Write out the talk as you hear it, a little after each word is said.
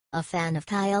A fan of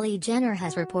Kylie Jenner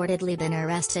has reportedly been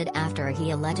arrested after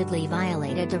he allegedly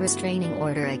violated a restraining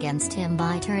order against him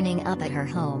by turning up at her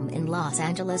home in Los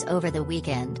Angeles over the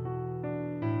weekend.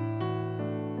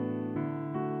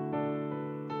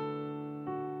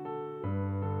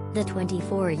 The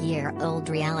 24-year-old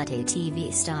reality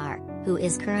TV star, who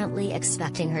is currently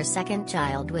expecting her second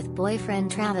child with boyfriend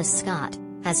Travis Scott,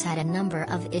 has had a number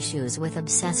of issues with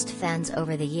obsessed fans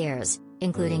over the years,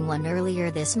 including one earlier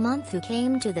this month who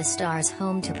came to the star's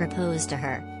home to propose to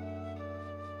her.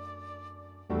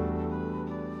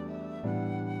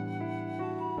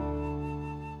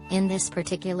 In this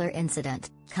particular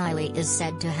incident, Kylie is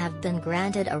said to have been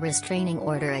granted a restraining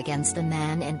order against the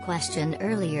man in question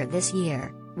earlier this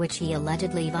year, which he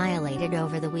allegedly violated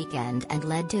over the weekend and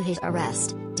led to his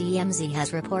arrest, TMZ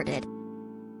has reported.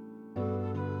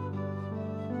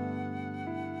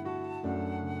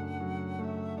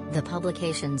 The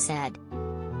publication said.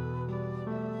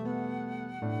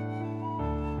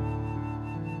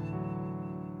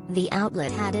 The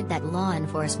outlet added that law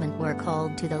enforcement were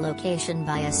called to the location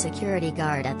by a security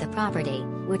guard at the property,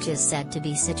 which is said to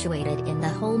be situated in the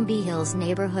Holmby Hills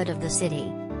neighborhood of the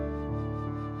city.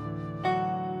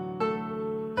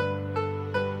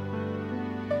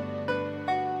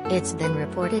 It's been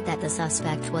reported that the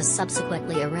suspect was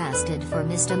subsequently arrested for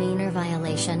misdemeanor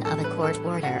violation of a court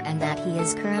order and that he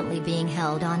is currently being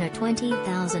held on a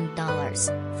 $20,000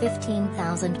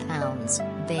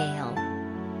 £15,000 bail.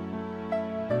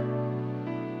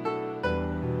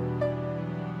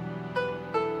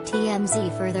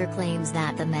 TMZ further claims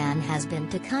that the man has been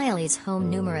to Kylie's home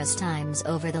numerous times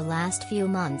over the last few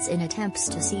months in attempts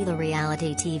to see the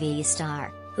reality TV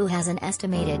star, who has an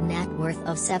estimated net worth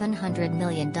of $700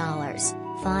 million,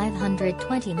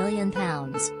 £520 million.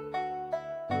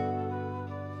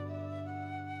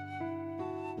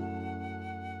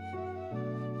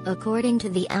 According to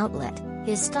the outlet,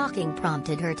 his stalking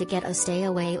prompted her to get a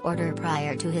stay-away order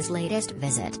prior to his latest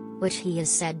visit, which he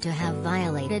is said to have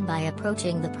violated by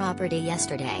approaching the property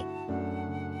yesterday.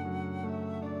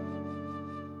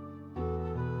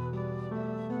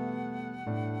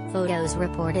 Photos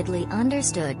reportedly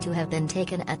understood to have been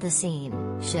taken at the scene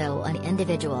show an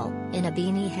individual, in a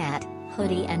beanie hat,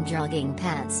 hoodie and jogging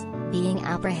pants, being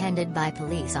apprehended by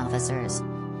police officers.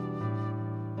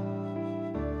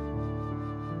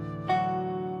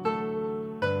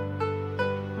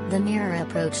 The Mirror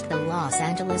approached the Los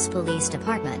Angeles Police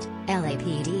Department,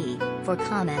 LAPD, for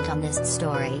comment on this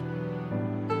story.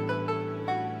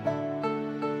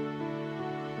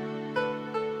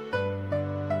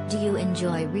 Do you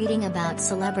enjoy reading about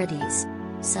celebrities?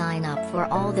 Sign up for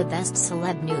all the best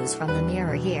celeb news from the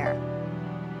Mirror here.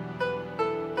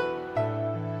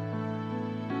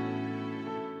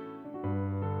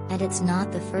 And it's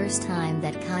not the first time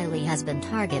that Kylie has been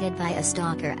targeted by a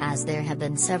stalker, as there have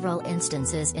been several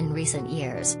instances in recent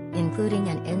years, including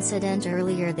an incident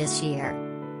earlier this year.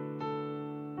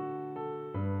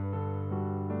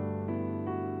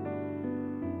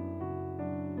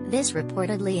 This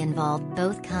reportedly involved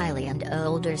both Kylie and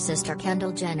older sister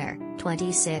Kendall Jenner,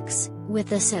 26, with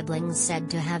the siblings said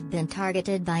to have been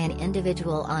targeted by an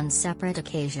individual on separate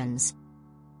occasions.